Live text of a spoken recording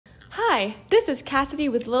Hi, this is Cassidy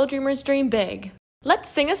with Little Dreamers Dream Big. Let's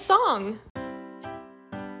sing a song.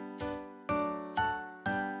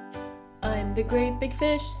 I'm the great big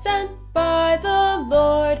fish sent by the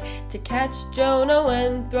Lord to catch Jonah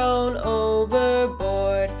when thrown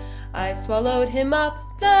overboard. I swallowed him up,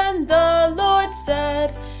 then the Lord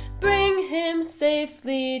said, bring him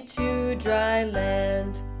safely to dry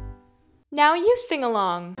land. Now you sing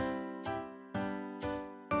along.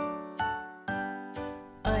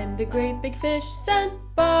 I'm the great big fish sent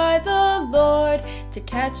by the Lord to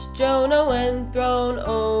catch Jonah when thrown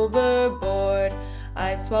overboard.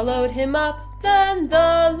 I swallowed him up, then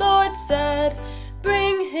the Lord said,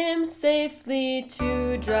 bring him safely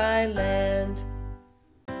to dry land.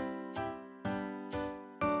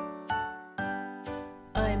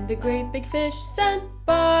 I'm the great big fish sent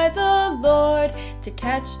by the Lord to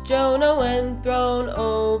catch Jonah when thrown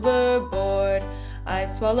overboard. I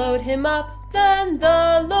swallowed him up, then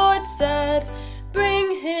the Lord said,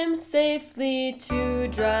 bring him safely to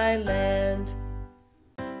dry land.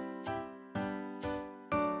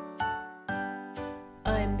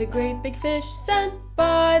 I'm the great big fish sent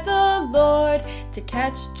by the Lord to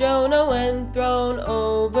catch Jonah when thrown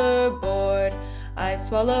overboard. I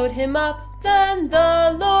swallowed him up, then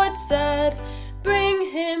the Lord said,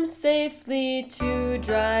 bring him safely to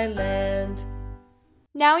dry land.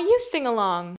 Now you sing along.